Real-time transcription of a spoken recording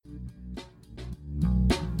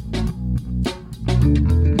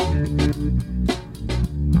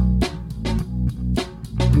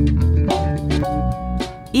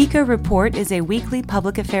Eco Report is a weekly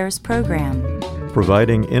public affairs program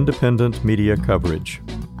providing independent media coverage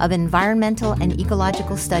of environmental and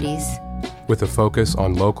ecological studies with a focus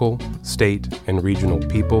on local, state, and regional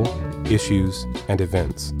people, issues, and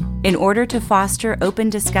events in order to foster open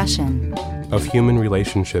discussion of human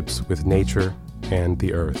relationships with nature and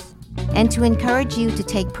the earth, and to encourage you to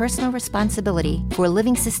take personal responsibility for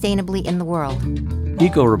living sustainably in the world.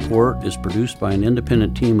 Eco Report is produced by an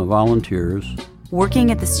independent team of volunteers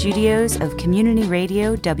working at the studios of Community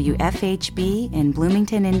Radio WFHB in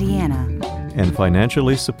Bloomington, Indiana, and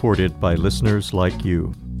financially supported by listeners like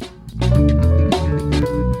you.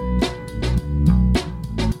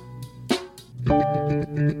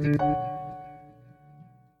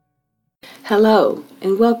 Hello,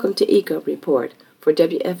 and welcome to Eco Report. For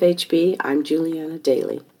WFHB, I'm Juliana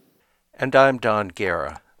Daly. And I'm Don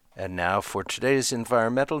Guerra. And now for today's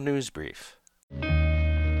Environmental News Brief.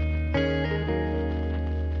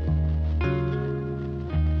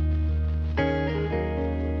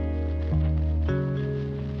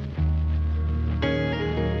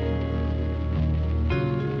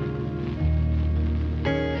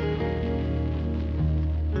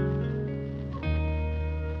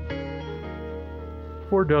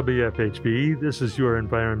 For WFHB, this is your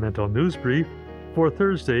Environmental News Brief for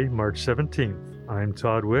Thursday, March 17th. I'm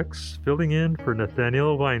Todd Wicks, filling in for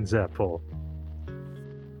Nathaniel Weinzapfel.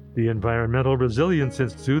 The Environmental Resilience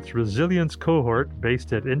Institute's Resilience Cohort,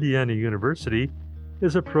 based at Indiana University,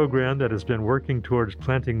 is a program that has been working towards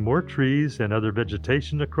planting more trees and other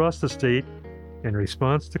vegetation across the state in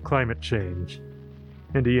response to climate change.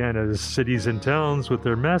 Indiana's cities and towns, with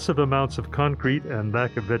their massive amounts of concrete and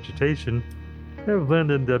lack of vegetation, have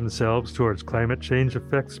lended themselves towards climate change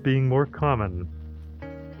effects being more common.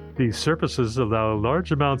 These surfaces allow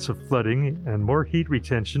large amounts of flooding and more heat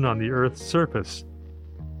retention on the Earth's surface.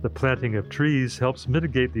 The planting of trees helps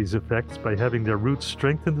mitigate these effects by having their roots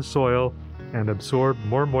strengthen the soil and absorb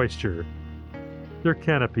more moisture. Their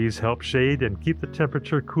canopies help shade and keep the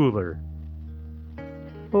temperature cooler.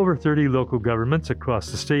 Over 30 local governments across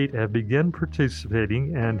the state have begun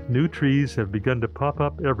participating, and new trees have begun to pop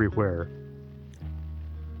up everywhere.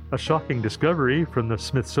 A shocking discovery from the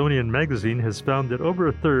Smithsonian Magazine has found that over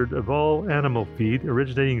a third of all animal feed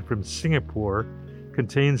originating from Singapore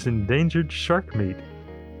contains endangered shark meat.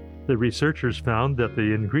 The researchers found that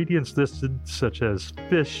the ingredients listed, such as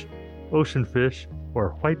fish, ocean fish,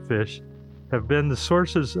 or whitefish, have been the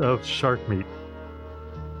sources of shark meat.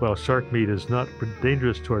 While shark meat is not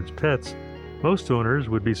dangerous towards pets, most owners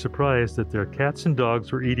would be surprised that their cats and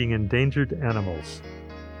dogs were eating endangered animals.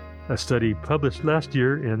 A study published last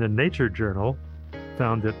year in the Nature Journal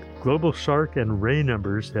found that global shark and ray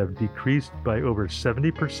numbers have decreased by over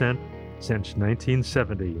 70% since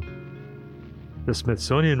 1970. The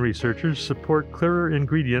Smithsonian researchers support clearer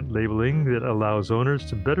ingredient labeling that allows owners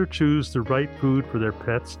to better choose the right food for their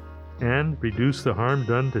pets and reduce the harm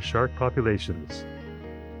done to shark populations.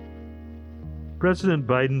 President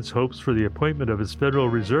Biden's hopes for the appointment of his Federal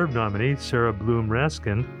Reserve nominee, Sarah Bloom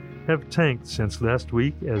Raskin, have tanked since last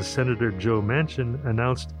week as Senator Joe Manchin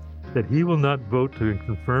announced that he will not vote to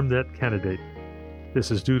confirm that candidate.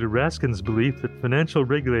 This is due to Raskin's belief that financial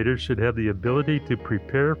regulators should have the ability to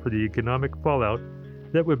prepare for the economic fallout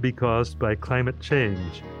that would be caused by climate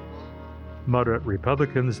change. Moderate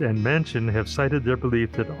Republicans and Manchin have cited their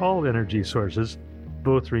belief that all energy sources,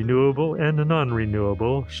 both renewable and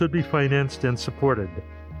non-renewable, should be financed and supported.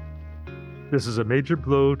 This is a major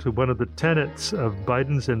blow to one of the tenets of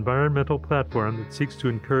Biden's environmental platform that seeks to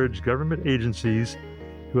encourage government agencies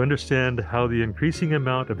to understand how the increasing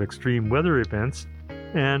amount of extreme weather events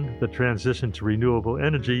and the transition to renewable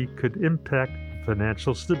energy could impact the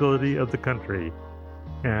financial stability of the country.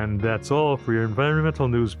 And that's all for your Environmental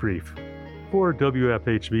News Brief. For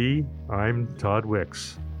WFHB, I'm Todd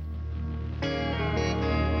Wicks.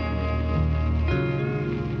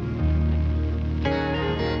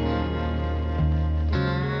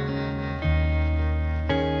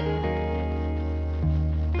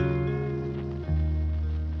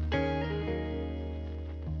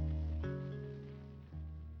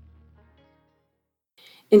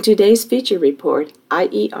 In today's feature report,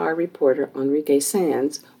 IER reporter Enrique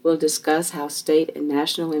Sands will discuss how state and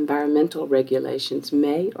national environmental regulations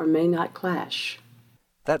may or may not clash.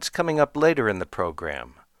 That's coming up later in the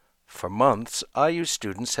program. For months, IU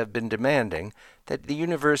students have been demanding that the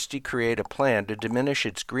university create a plan to diminish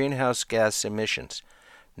its greenhouse gas emissions.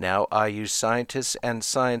 Now IU scientists and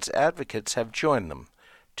science advocates have joined them.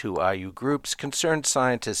 Two IU groups, Concerned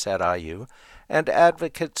Scientists at IU and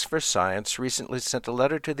Advocates for Science, recently sent a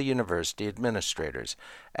letter to the university administrators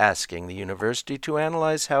asking the university to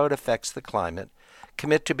analyze how it affects the climate,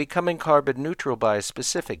 commit to becoming carbon neutral by a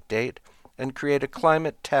specific date, and create a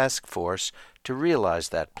climate task force to realize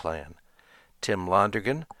that plan. Tim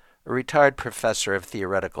Lonergan, a retired professor of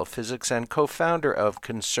theoretical physics and co-founder of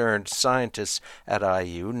Concerned Scientists at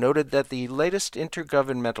IU, noted that the latest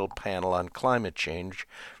Intergovernmental Panel on Climate Change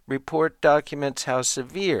report documents how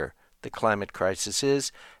severe the climate crisis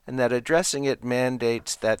is and that addressing it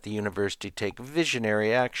mandates that the university take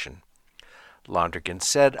visionary action. Lonergan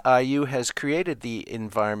said IU has created the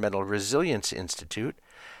Environmental Resilience Institute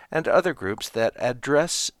and other groups that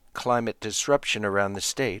address climate disruption around the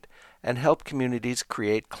state and help communities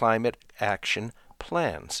create climate action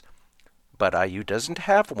plans. But IU doesn't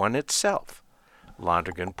have one itself.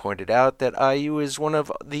 Lonergan pointed out that IU is one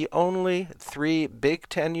of the only 3 Big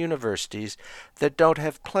Ten universities that don't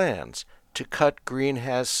have plans to cut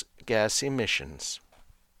greenhouse gas emissions.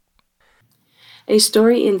 A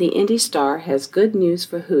story in the IndyStar has good news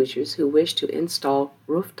for Hoosiers who wish to install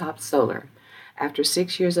rooftop solar. After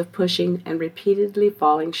 6 years of pushing and repeatedly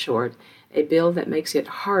falling short, a bill that makes it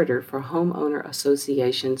harder for homeowner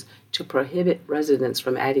associations to prohibit residents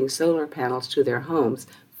from adding solar panels to their homes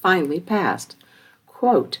finally passed.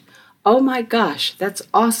 Quote, "Oh my gosh, that's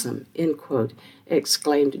awesome," end quote,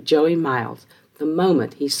 exclaimed Joey Miles the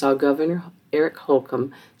moment he saw Governor Eric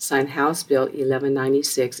Holcomb sign House Bill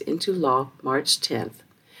 1196 into law March 10th.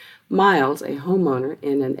 Miles, a homeowner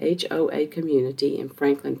in an HOA community in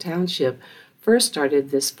Franklin Township, first started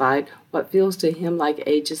this fight what feels to him like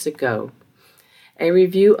ages ago. A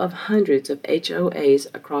review of hundreds of HOAs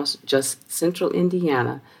across just central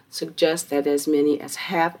Indiana suggests that as many as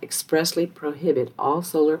half expressly prohibit all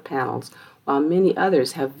solar panels, while many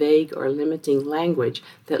others have vague or limiting language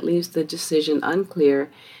that leaves the decision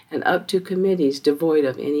unclear and up to committees devoid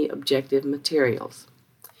of any objective materials.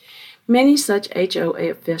 Many such HOA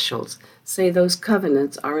officials say those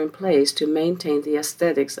covenants are in place to maintain the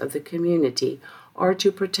aesthetics of the community or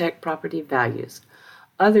to protect property values.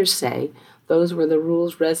 Others say those were the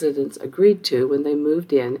rules residents agreed to when they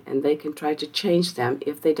moved in, and they can try to change them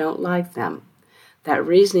if they don't like them. That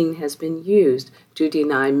reasoning has been used to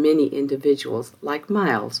deny many individuals, like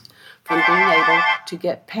Miles, from being able to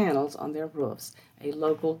get panels on their roofs, a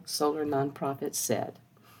local solar nonprofit said.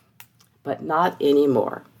 But not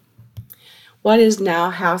anymore. What is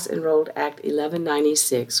now House Enrolled Act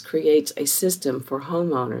 1196 creates a system for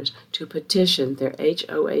homeowners to petition their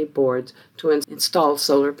HOA boards to install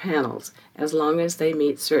solar panels as long as they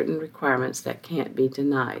meet certain requirements that can't be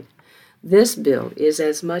denied. This bill is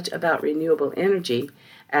as much about renewable energy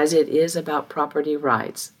as it is about property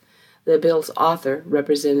rights. The bill's author,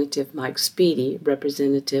 Representative Mike Speedy,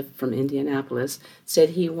 representative from Indianapolis, said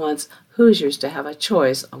he wants Hoosiers to have a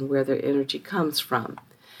choice on where their energy comes from.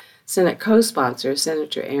 Senate co-sponsor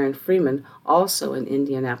Senator Aaron Freeman, also an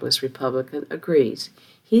Indianapolis Republican, agrees.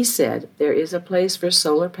 He said there is a place for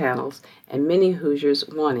solar panels and many Hoosiers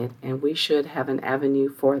want it, and we should have an avenue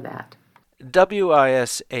for that.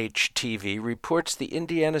 WISH-TV reports the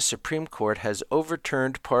Indiana Supreme Court has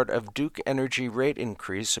overturned part of Duke Energy rate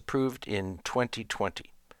increase approved in 2020.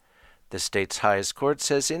 The state's highest court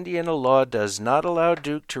says Indiana law does not allow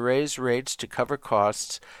Duke to raise rates to cover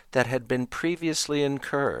costs that had been previously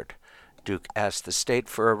incurred. Duke asked the state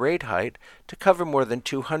for a rate hike to cover more than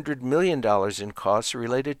 $200 million in costs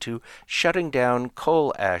related to shutting down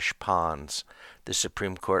coal ash ponds. The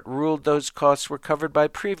Supreme Court ruled those costs were covered by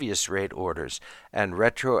previous rate orders, and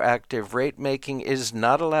retroactive rate making is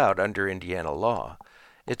not allowed under Indiana law.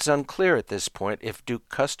 It's unclear at this point if Duke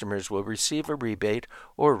customers will receive a rebate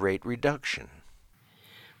or rate reduction.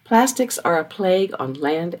 Plastics are a plague on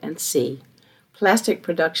land and sea. Plastic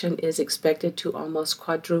production is expected to almost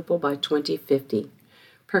quadruple by 2050.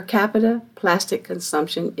 Per capita, plastic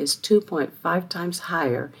consumption is 2.5 times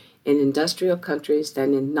higher in industrial countries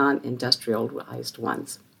than in non-industrialized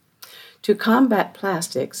ones. To combat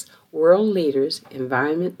plastics, world leaders,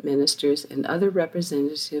 environment ministers, and other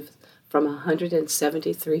representatives from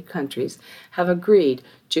 173 countries have agreed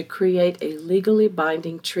to create a legally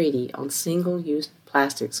binding treaty on single-use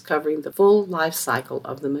plastics covering the full life cycle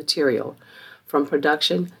of the material, from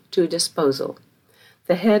production to disposal.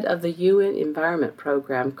 The head of the UN Environment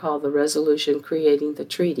Program called the resolution creating the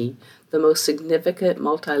treaty the most significant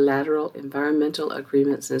multilateral environmental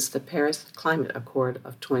agreement since the Paris Climate Accord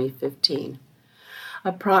of 2015.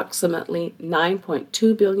 Approximately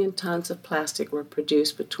 9.2 billion tons of plastic were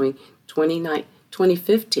produced between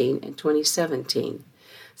 2015 and 2017.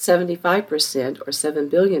 75%, or 7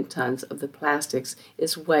 billion tons, of the plastics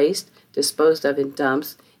is waste disposed of in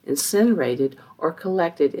dumps, incinerated, or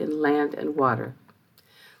collected in land and water.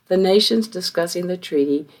 The nations discussing the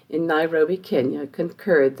treaty in Nairobi, Kenya,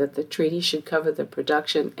 concurred that the treaty should cover the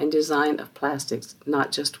production and design of plastics,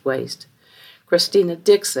 not just waste. Christina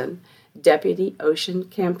Dixon, Deputy Ocean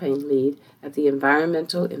Campaign Lead at the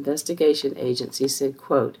Environmental Investigation Agency, said,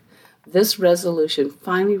 quote, "This resolution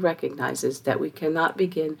finally recognizes that we cannot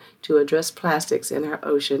begin to address plastics in our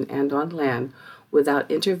ocean and on land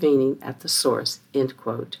without intervening at the source," end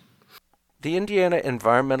quote. The Indiana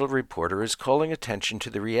Environmental Reporter is calling attention to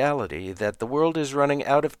the reality that the world is running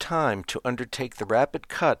out of time to undertake the rapid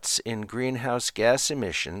cuts in greenhouse gas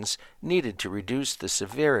emissions needed to reduce the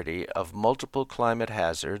severity of multiple climate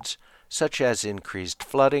hazards, such as increased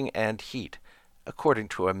flooding and heat, according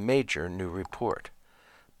to a major new report.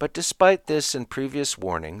 But despite this and previous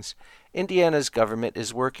warnings, Indiana's government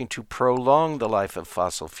is working to prolong the life of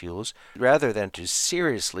fossil fuels rather than to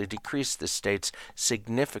seriously decrease the state's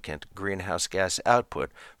significant greenhouse gas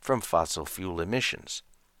output from fossil fuel emissions.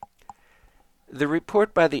 The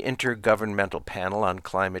report by the Intergovernmental Panel on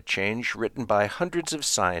Climate Change, written by hundreds of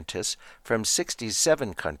scientists from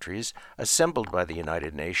 67 countries assembled by the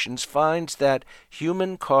United Nations, finds that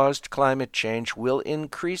human-caused climate change will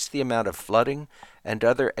increase the amount of flooding and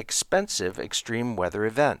other expensive extreme weather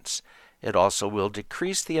events. It also will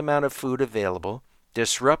decrease the amount of food available,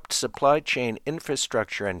 disrupt supply chain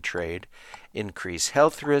infrastructure and trade, increase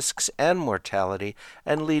health risks and mortality,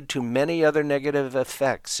 and lead to many other negative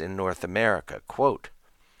effects in North America. Quote,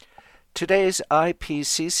 "Today's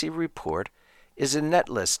IPCC report is a net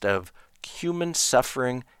list of human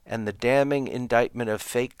suffering and the damning indictment of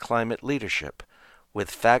fake climate leadership.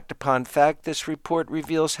 With fact upon fact, this report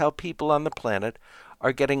reveals how people on the planet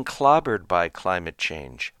are getting clobbered by climate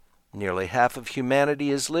change. Nearly half of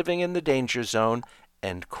humanity is living in the danger zone,"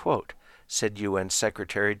 end quote, said UN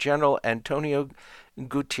Secretary General Antonio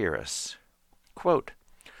Guterres. Quote,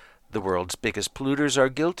 "The world's biggest polluters are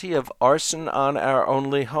guilty of arson on our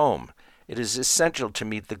only home. It is essential to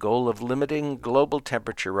meet the goal of limiting global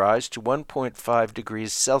temperature rise to 1.5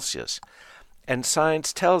 degrees Celsius. And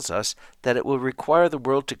science tells us that it will require the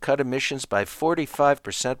world to cut emissions by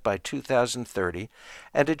 45% by 2030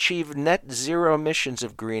 and achieve net zero emissions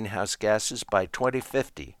of greenhouse gases by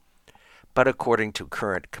 2050. But according to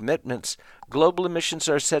current commitments, global emissions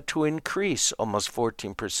are set to increase almost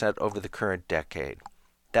 14% over the current decade.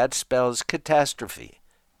 That spells catastrophe,"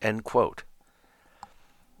 end quote.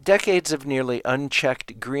 Decades of nearly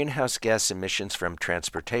unchecked greenhouse gas emissions from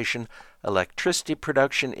transportation, electricity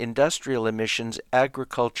production, industrial emissions,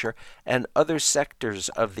 agriculture, and other sectors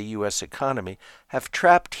of the U.S. economy have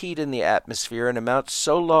trapped heat in the atmosphere in amounts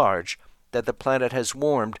so large that the planet has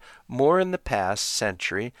warmed more in the past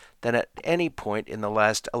century than at any point in the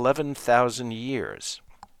last 11,000 years.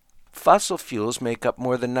 Fossil fuels make up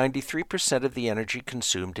more than 93% of the energy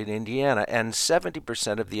consumed in Indiana, and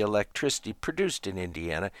 70% of the electricity produced in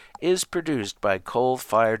Indiana is produced by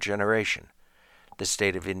coal-fired generation. The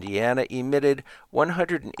state of Indiana emitted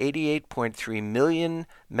 188.3 million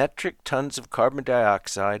metric tons of carbon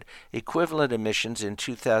dioxide equivalent emissions in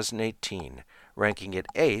 2018, ranking it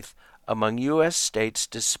 8th among U.S. states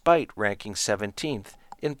despite ranking 17th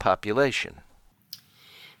in population.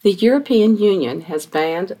 The European Union has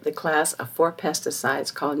banned the class of 4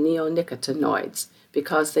 pesticides called neonicotinoids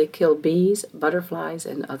because they kill bees, butterflies,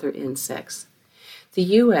 and other insects. The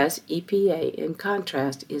U.S. EPA, in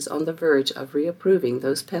contrast, is on the verge of reapproving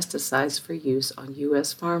those pesticides for use on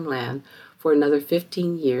U.S. farmland for another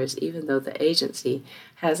 15 years, even though the agency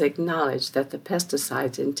has acknowledged that the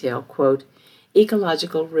pesticides entail, quote,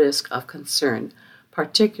 ecological risk of concern,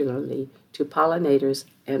 particularly to pollinators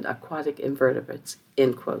and aquatic invertebrates,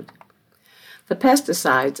 end quote. The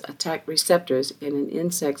pesticides attack receptors in an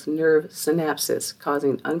insect's nerve synapses,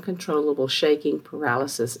 causing uncontrollable shaking,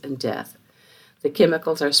 paralysis, and death. The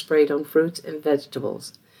chemicals are sprayed on fruits and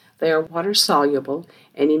vegetables. They are water-soluble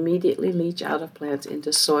and immediately leach out of plants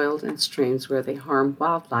into soils and streams where they harm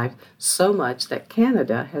wildlife so much that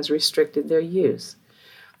Canada has restricted their use.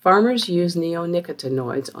 Farmers use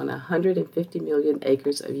neonicotinoids on 150 million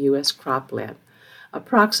acres of U.S. cropland,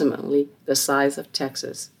 approximately the size of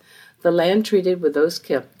Texas. The land treated with those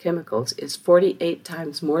chemicals is 48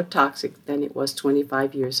 times more toxic than it was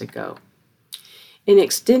 25 years ago. In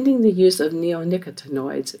extending the use of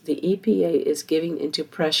neonicotinoids, the EPA is giving into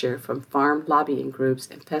pressure from farm lobbying groups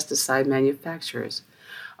and pesticide manufacturers.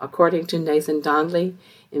 According to Nathan Donnelly,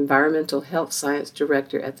 Environmental Health Science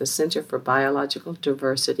Director at the Center for Biological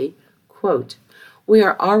Diversity, quote, "We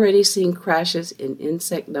are already seeing crashes in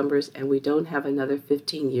insect numbers and we don't have another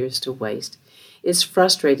 15 years to waste. It's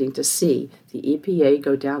frustrating to see the EPA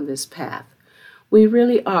go down this path. We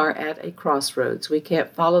really are at a crossroads. We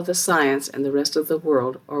can't follow the science and the rest of the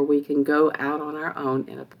world, or we can go out on our own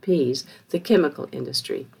and appease the chemical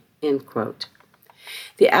industry." End quote.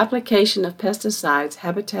 The application of pesticides,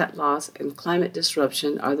 habitat loss, and climate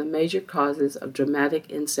disruption are the major causes of dramatic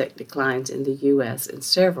insect declines in the U.S. and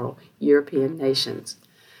several European nations.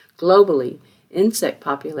 Globally, insect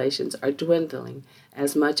populations are dwindling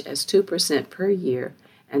as much as 2% per year,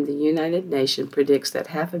 and the United Nations predicts that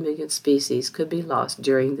 500,000 species could be lost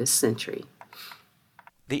during this century.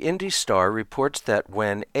 The IndyStar reports that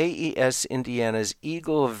when AES Indiana's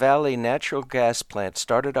Eagle Valley natural gas plant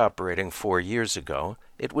started operating 4 years ago,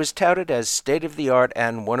 it was touted as state-of-the-art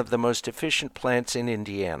and one of the most efficient plants in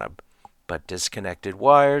Indiana. But disconnected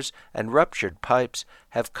wires and ruptured pipes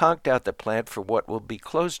have conked out the plant for what will be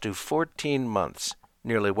close to 14 months,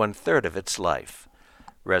 nearly one-third of its life.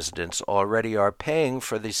 Residents already are paying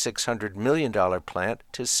for the $600 million plant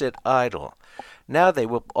to sit idle. Now they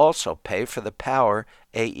will also pay for the power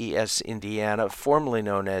AES Indiana, formerly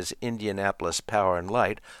known as Indianapolis Power and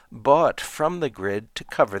Light, bought from the grid to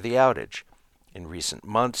cover the outage. In recent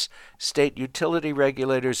months, state utility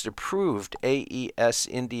regulators approved AES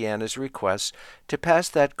Indiana's requests to pass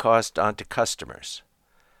that cost on to customers.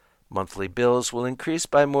 Monthly bills will increase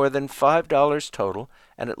by more than $5 total,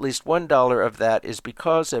 and at least $1 of that is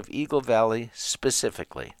because of Eagle Valley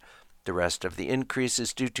specifically. The rest of the increase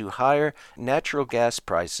is due to higher natural gas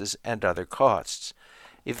prices and other costs.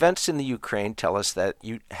 Events in the Ukraine tell us that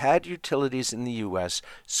had utilities in the U.S.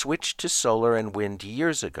 switched to solar and wind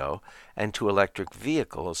years ago and to electric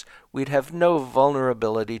vehicles, we'd have no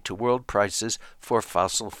vulnerability to world prices for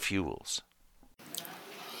fossil fuels.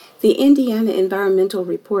 The Indiana Environmental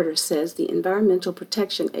Reporter says the Environmental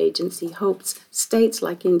Protection Agency hopes states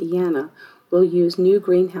like Indiana will use new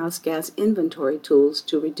greenhouse gas inventory tools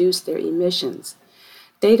to reduce their emissions.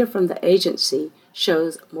 Data from the agency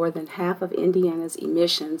shows more than half of Indiana's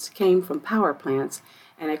emissions came from power plants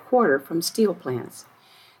and a quarter from steel plants.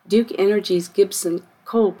 Duke Energy's Gibson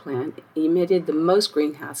coal plant emitted the most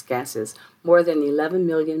greenhouse gases, more than 11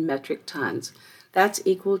 million metric tons. That's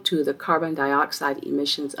equal to the carbon dioxide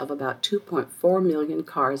emissions of about 2.4 million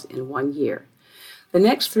cars in 1 year. The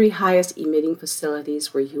next three highest emitting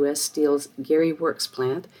facilities were U.S. Steel's Gary Works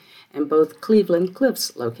plant and both Cleveland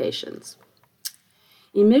Cliffs locations.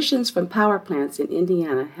 Emissions from power plants in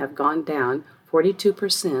Indiana have gone down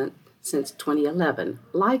 42% since 2011,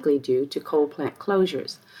 likely due to coal plant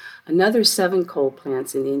closures. Another 7 coal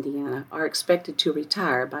plants in Indiana are expected to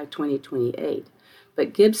retire by 2028,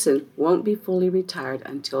 but Gibson won't be fully retired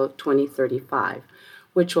until 2035,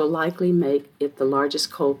 which will likely make it the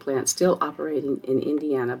largest coal plant still operating in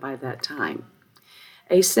Indiana by that time.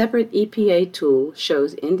 A separate EPA tool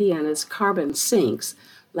shows Indiana's carbon sinks,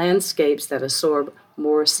 landscapes that absorb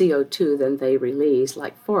more CO2 than they release,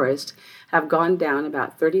 like forests, have gone down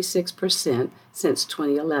about 36% since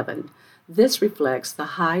 2011. This reflects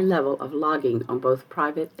the high level of logging on both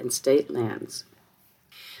private and state lands.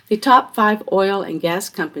 The top 5 oil and gas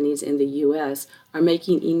companies in the U.S. are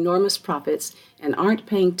making enormous profits and aren't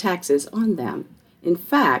paying taxes on them. In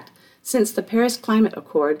fact, since the Paris Climate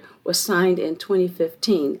Accord was signed in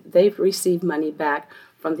 2015, they've received money back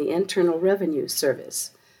from the Internal Revenue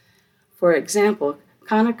Service. For example,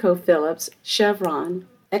 ConocoPhillips, Chevron,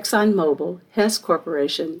 ExxonMobil, Hess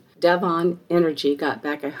Corporation, Devon Energy got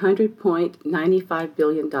back $100.95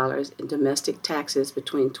 billion in domestic taxes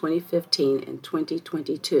between 2015 and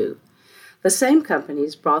 2022. The same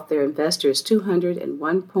companies brought their investors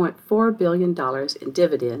 $201.4 billion in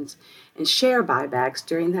dividends and share buybacks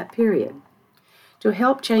during that period. To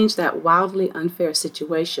help change that wildly unfair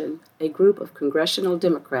situation, a group of congressional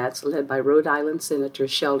Democrats led by Rhode Island Senator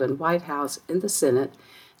Sheldon Whitehouse in the Senate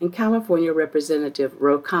and California Representative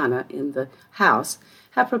Ro Khanna in the House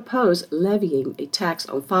have proposed levying a tax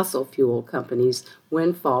on fossil fuel companies'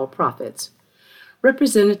 windfall profits.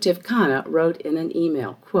 Representative Khanna wrote in an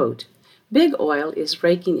email, quote, "Big oil is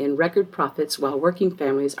raking in record profits while working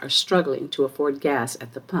families are struggling to afford gas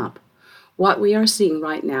at the pump. What we are seeing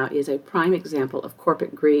right now is a prime example of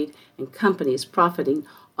corporate greed and companies profiting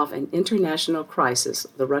off an international crisis,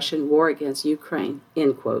 the Russian war against Ukraine,"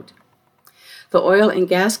 end quote. The oil and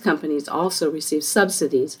gas companies also receive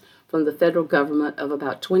subsidies from the federal government of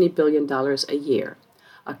about $20 billion a year.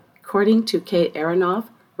 According to Kate Aronoff,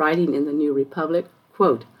 writing in the New Republic,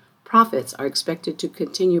 quote, "Profits are expected to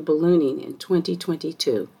continue ballooning in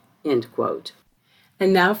 2022," end quote.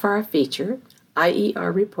 And now for our feature.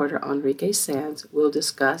 IER reporter Enrique Sanz will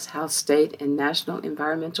discuss how state and national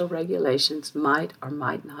environmental regulations might or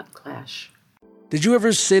might not clash. Did you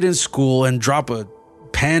ever sit in school and drop a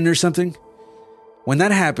pen or something? When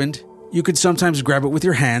that happened, You could sometimes grab it with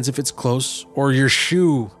your hands if it's close, or your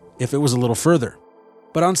shoe if it was a little further.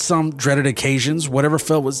 But on some dreaded occasions, whatever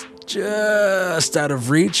fell was just out of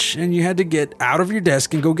reach, and you had to get out of your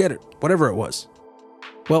desk and go get it, whatever it was.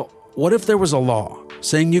 Well, what if there was a law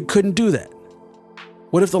saying you couldn't do that?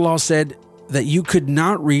 What if the law said that you could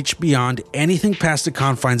not reach beyond anything past the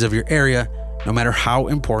confines of your area, no matter how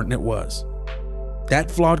important it was?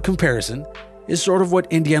 That flawed comparison is sort of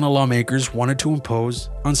what Indiana lawmakers wanted to impose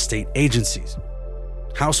on state agencies.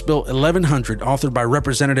 House Bill 1100, authored by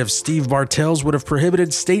Representative Steve Bartels, would have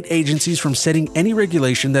prohibited state agencies from setting any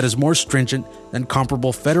regulation that is more stringent than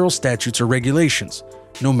comparable federal statutes or regulations,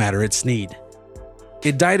 no matter its need.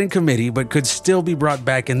 It died in committee but could still be brought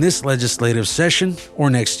back in this legislative session or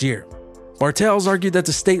next year. Bartels argued that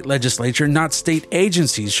the state legislature, not state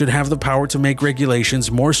agencies, should have the power to make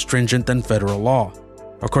regulations more stringent than federal law.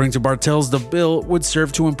 According to Bartels, the bill would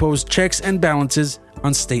serve to impose checks and balances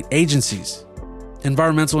on state agencies.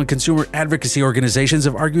 Environmental and consumer advocacy organizations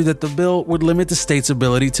have argued that the bill would limit the state's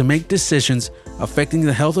ability to make decisions affecting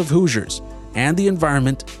the health of Hoosiers and the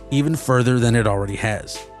environment even further than it already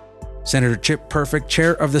has. Senator Chip Perfect,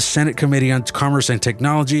 chair of the Senate Committee on Commerce and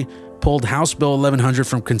Technology, pulled House Bill 1100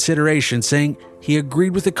 from consideration, saying he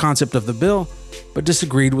agreed with the concept of the bill, but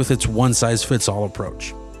disagreed with its one-size-fits-all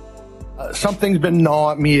approach. Something's been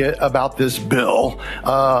gnawing at me about this bill.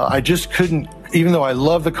 I just couldn't, even though I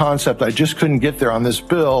love the concept, I just couldn't get there on this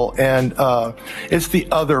bill. And it's the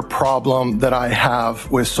other problem that I have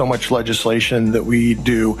with so much legislation that we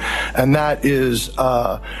do, and that is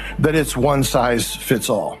that it's one size fits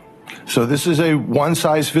all. So this is a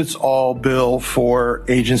one-size-fits-all bill for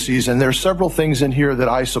agencies, and there's several things in here that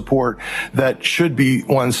I support that should be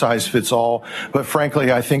one-size-fits-all. But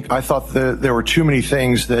frankly, I thought that there were too many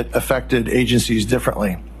things that affected agencies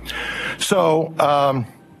differently. So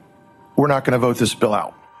we're not going to vote this bill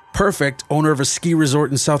out. Perfect, owner of a ski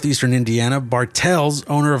resort in southeastern Indiana, Bartels,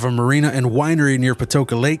 owner of a marina and winery near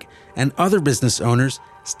Patoka Lake, and other business owners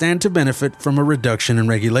stand to benefit from a reduction in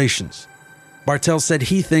regulations. Bartels said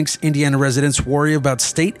he thinks Indiana residents worry about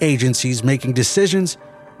state agencies making decisions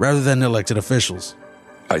rather than elected officials.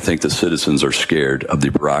 I think the citizens are scared of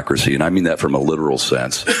the bureaucracy, and I mean that from a literal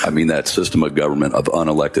sense. I mean that system of government of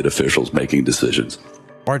unelected officials making decisions.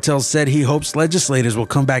 Bartels said he hopes legislators will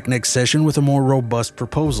come back next session with a more robust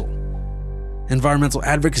proposal. Environmental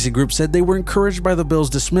advocacy groups said they were encouraged by the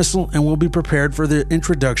bill's dismissal and will be prepared for the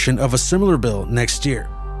introduction of a similar bill next year.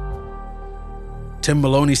 Tim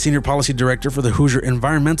Maloney, Senior Policy Director for the Hoosier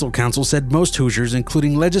Environmental Council, said most Hoosiers,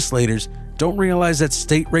 including legislators, don't realize that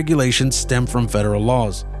state regulations stem from federal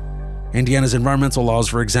laws. Indiana's environmental laws,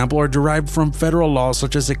 for example, are derived from federal laws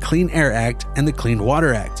such as the Clean Air Act and the Clean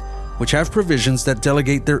Water Act, which have provisions that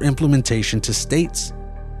delegate their implementation to states.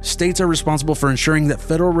 States are responsible for ensuring that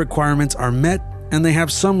federal requirements are met, and they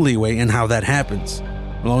have some leeway in how that happens.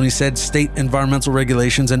 Maloney said state environmental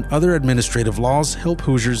regulations and other administrative laws help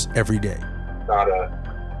Hoosiers every day. Not a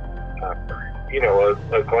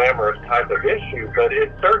glamorous type of issue, but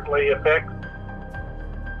it certainly affects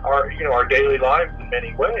our daily lives in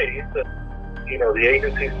many ways. And, the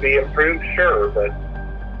agencies be improved, sure, but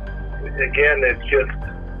again, it's just,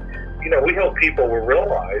 we hope people will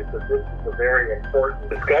realize that this is a very important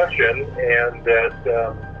discussion and that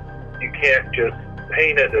you can't just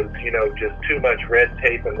paint it as, just too much red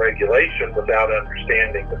tape and regulation without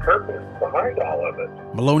understanding the purpose behind all of it.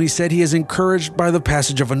 Maloney said he is encouraged by the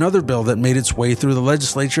passage of another bill that made its way through the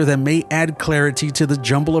legislature that may add clarity to the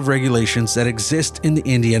jumble of regulations that exist in the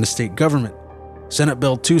Indiana state government. Senate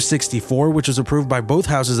Bill 264, which was approved by both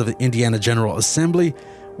houses of the Indiana General Assembly,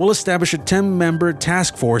 will establish a 10-member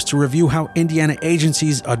task force to review how Indiana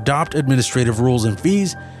agencies adopt administrative rules and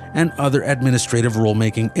fees and other administrative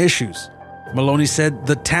rulemaking issues. Maloney said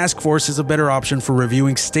the task force is a better option for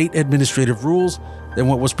reviewing state administrative rules than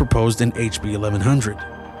what was proposed in HB 1100.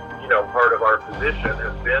 Part of our position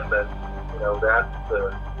has been that,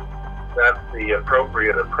 that's the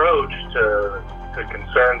appropriate approach to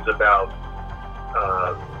concerns about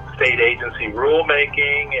state agency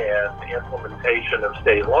rulemaking and the implementation of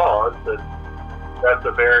state laws. That's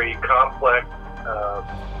a very complex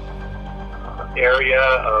area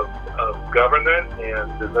of government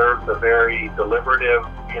and deserves a very deliberative,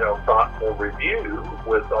 thoughtful review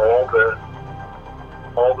with all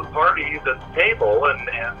the parties at the table,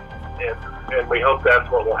 and we hope that's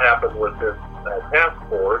what will happen with this task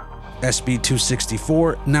force. SB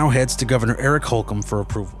 264 now heads to Governor Eric Holcomb for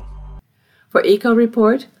approval. For Eco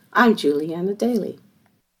Report, I'm Juliana Daly.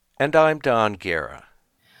 And I'm Don Guerra.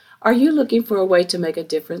 Are you looking for a way to make a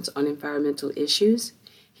difference on environmental issues?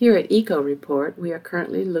 Here at Eco Report, we are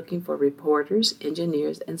currently looking for reporters,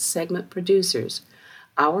 engineers, and segment producers.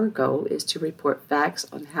 Our goal is to report facts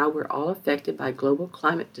on how we're all affected by global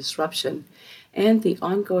climate disruption and the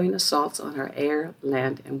ongoing assaults on our air,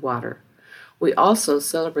 land, and water. We also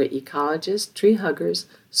celebrate ecologists, tree huggers,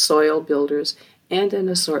 soil builders, and an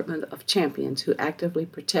assortment of champions who actively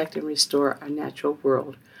protect and restore our natural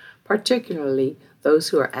world, particularly those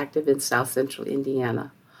who are active in South Central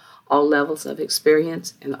Indiana. All levels of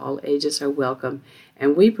experience and all ages are welcome,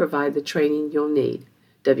 and we provide the training you'll need.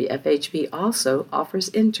 WFHB also offers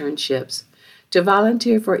internships. To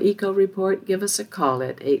volunteer for Eco Report, give us a call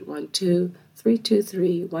at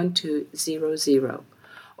 812-323-1200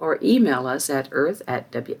 or email us at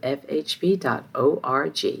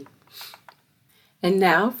earth@wfhb.org. And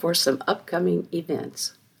now for some upcoming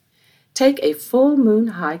events. Take a full moon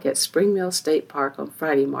hike at Spring Mill State Park on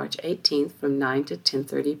Friday, March 18th from 9 to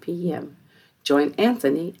 10:30 p.m. Join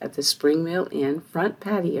Anthony at the Spring Mill Inn front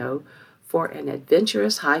patio for an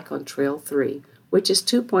adventurous hike on Trail 3, which is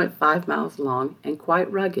 2.5 miles long and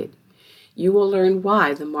quite rugged. You will learn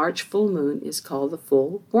why the March full moon is called the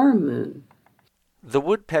full worm moon. The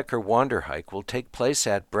Woodpecker Wander Hike will take place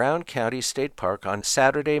at Brown County State Park on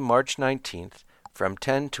Saturday, March 19th from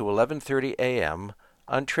 10 to 11:30 a.m.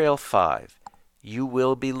 on Trail 5. You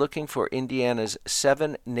will be looking for Indiana's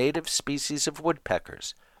 7 native species of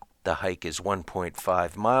woodpeckers. The hike is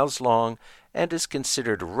 1.5 miles long and is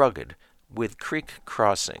considered rugged with creek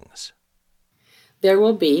crossings. There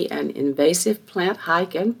will be an invasive plant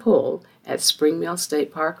hike and pull at Spring Mill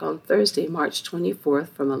State Park on Thursday, March 24th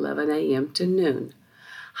from 11 a.m. to noon.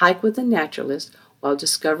 Hike with a naturalist while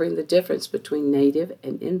discovering the difference between native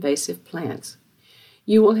and invasive plants.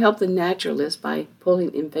 You will help the naturalist by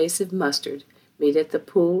pulling invasive mustard. Meet at the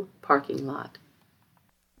pool parking lot.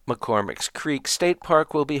 McCormick's Creek State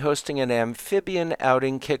Park will be hosting an amphibian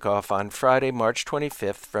outing kickoff on Friday, March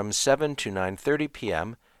 25th from 7 to 9:30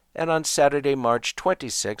 p.m. and on Saturday, March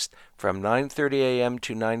 26th from 9:30 a.m.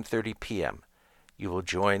 to 9:30 p.m. You will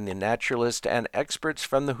join the naturalist and experts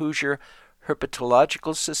from the Hoosier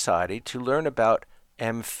Herpetological Society to learn about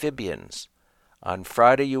amphibians. On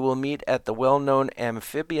Friday, you will meet at the well-known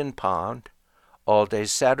amphibian pond. All day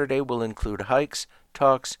Saturday will include hikes,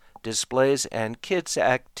 talks, displays, and kids'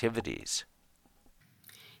 activities.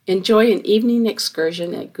 Enjoy an evening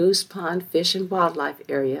excursion at Goose Pond Fish and Wildlife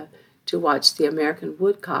Area to watch the American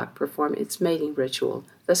woodcock perform its mating ritual,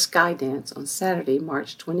 the Sky Dance, on Saturday,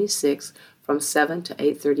 March 26th from 7 to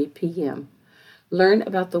 8:30 p.m. Learn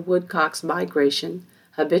about the woodcock's migration,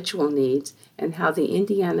 habitual needs, and how the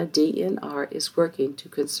Indiana DNR is working to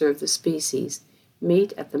conserve the species.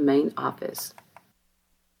 Meet at the main office.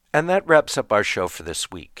 And that wraps up our show for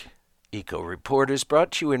this week. Eco Report is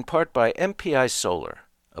brought to you in part by MPI Solar,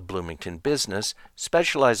 a Bloomington business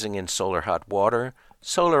specializing in solar hot water,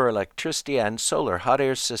 solar electricity, and solar hot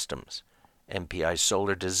air systems. MPI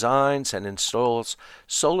Solar designs and installs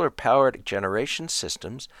solar-powered generation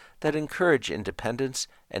systems that encourage independence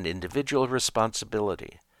and individual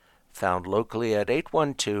responsibility. Found locally at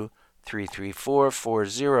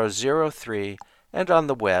 812-334-4003 and on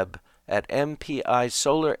the web at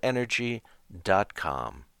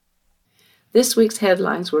mpisolarenergy.com. This week's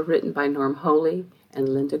headlines were written by Norm Holy and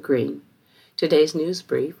Linda Greene. Today's news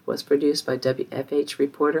brief was produced by WFH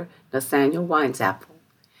reporter Nathaniel Weinzapfel.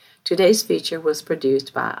 Today's feature was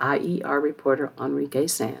produced by IER reporter Enrique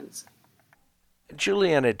Sands.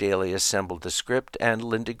 Juliana Daly assembled the script, and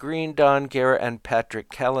Linda Greene, Don Guerra, and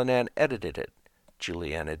Patrick Callanan edited it.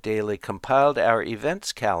 Juliana Daly compiled our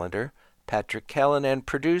events calendar. Patrick Callanan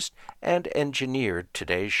produced and engineered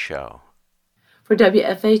today's show. For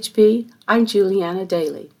WFHB, I'm Juliana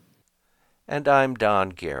Daly. And I'm Don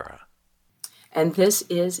Guerra. And this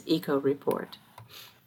is Eco Report.